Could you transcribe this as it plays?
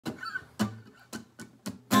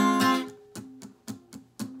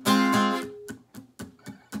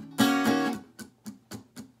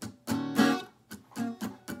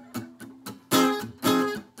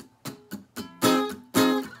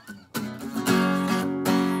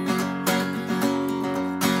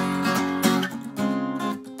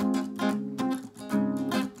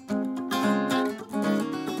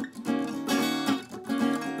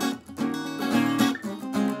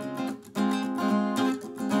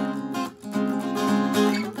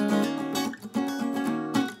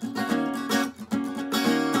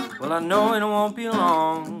know it won't be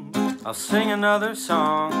long, I'll sing another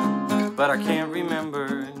song, but I can't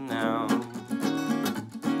remember it now.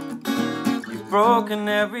 You've broken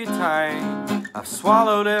every tie, I've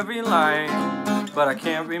swallowed every lie, but I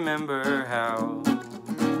can't remember how.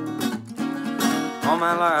 All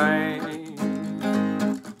my life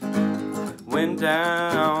went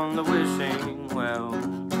down the wishing well.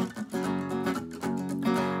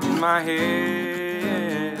 In my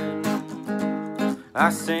head I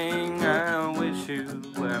sing, I wish you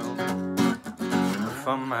well.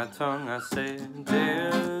 From my tongue I said,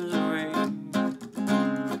 Desiree,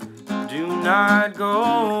 do not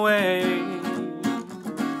go away.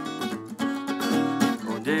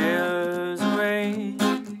 Oh, Desiree,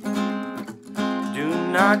 do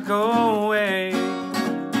not go away.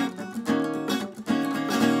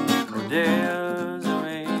 Oh,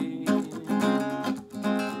 Desiree,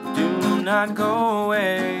 do not go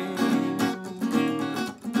away.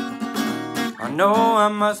 I know I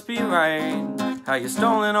must be right, how you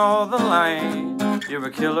stolen all the light. You're a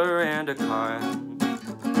killer and a con,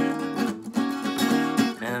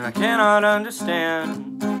 and I cannot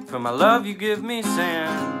understand. For my love you give me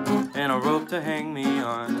sand and a rope to hang me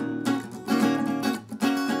on.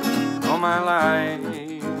 All my life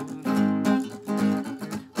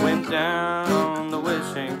went down the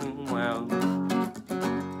wishing well.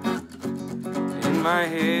 In my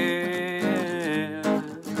head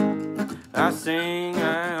I sing,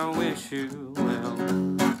 I wish you well.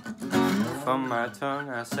 From my tongue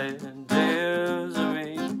I said,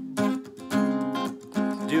 Desiree,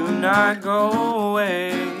 do not go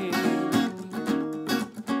away.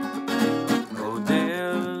 Oh,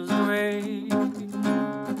 Desiree,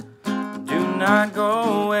 do not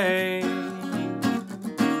go away.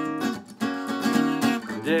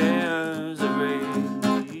 Desiree,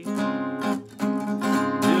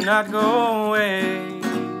 do not go away.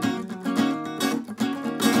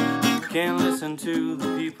 Can't listen to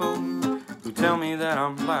the people who tell me that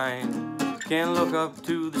I'm blind. Can't look up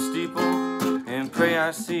to the steeple and pray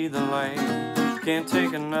I see the light. Can't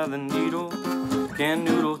take another needle, can't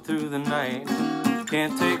noodle through the night.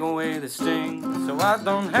 Can't take away the sting, so I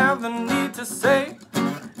don't have the need to say,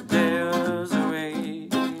 Desiree,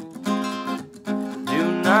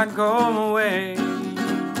 do not go away.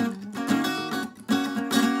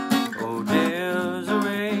 Oh,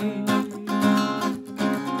 Desiree,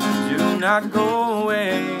 do not go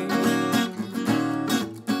away.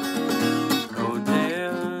 Oh,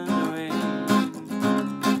 Desiree,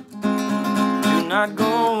 do not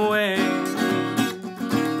go away.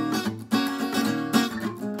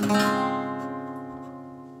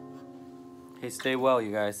 Hey, stay well,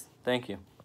 you guys. Thank you.